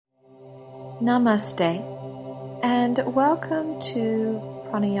Namaste, and welcome to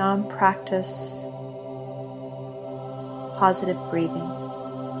Pranayama Practice Positive Breathing.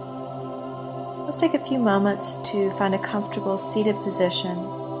 Let's take a few moments to find a comfortable seated position.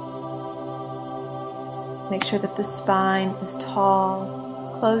 Make sure that the spine is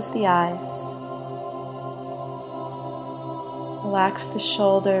tall. Close the eyes. Relax the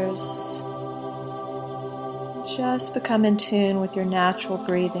shoulders. Just become in tune with your natural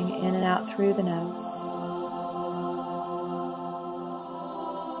breathing in and out through the nose.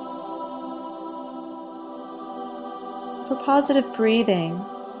 For positive breathing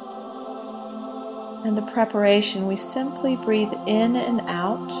and the preparation, we simply breathe in and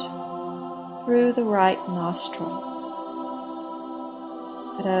out through the right nostril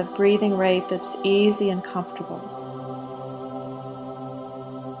at a breathing rate that's easy and comfortable.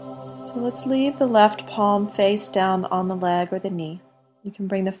 So let's leave the left palm face down on the leg or the knee. You can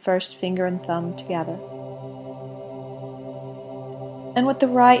bring the first finger and thumb together. And with the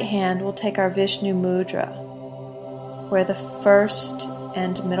right hand, we'll take our Vishnu Mudra, where the first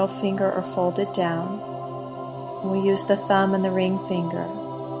and middle finger are folded down. And we use the thumb and the ring finger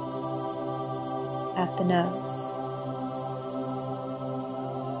at the nose.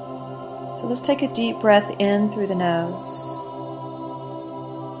 So let's take a deep breath in through the nose.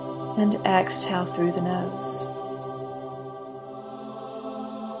 And exhale through the nose.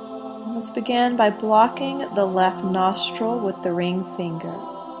 And let's begin by blocking the left nostril with the ring finger.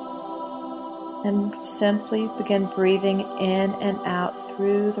 And simply begin breathing in and out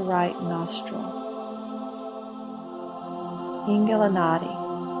through the right nostril. Pingala Nadi,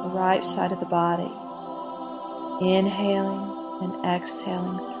 the right side of the body. Inhaling and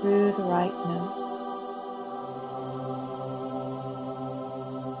exhaling through the right nose.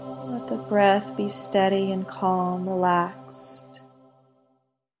 The breath be steady and calm, relaxed.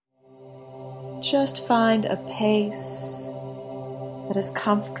 Just find a pace that is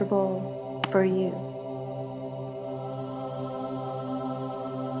comfortable for you.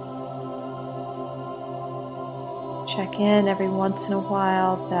 Check in every once in a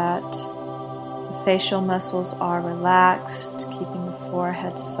while that the facial muscles are relaxed, keeping the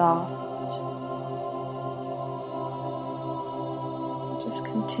forehead soft. Just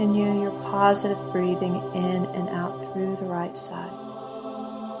continue your positive breathing in and out through the right side.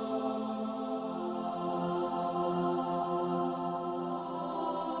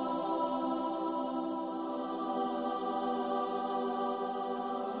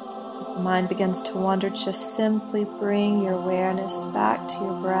 If the mind begins to wander, just simply bring your awareness back to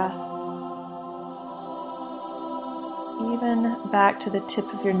your breath, even back to the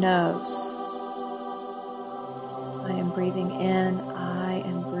tip of your nose. I am breathing in, I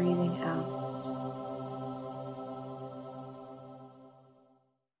am breathing out.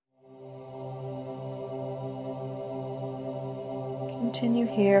 Continue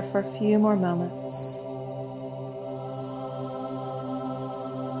here for a few more moments.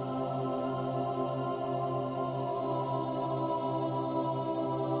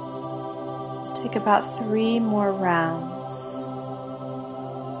 Let's take about 3 more rounds.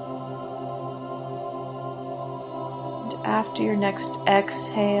 After your next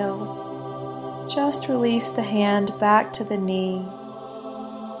exhale, just release the hand back to the knee.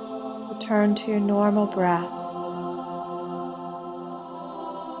 Return to your normal breath.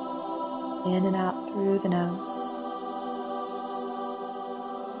 In and out through the nose.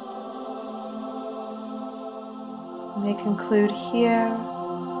 You may conclude here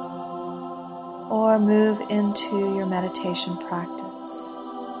or move into your meditation practice.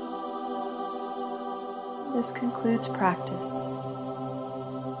 This concludes practice.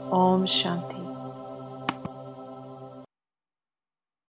 Om Shanti.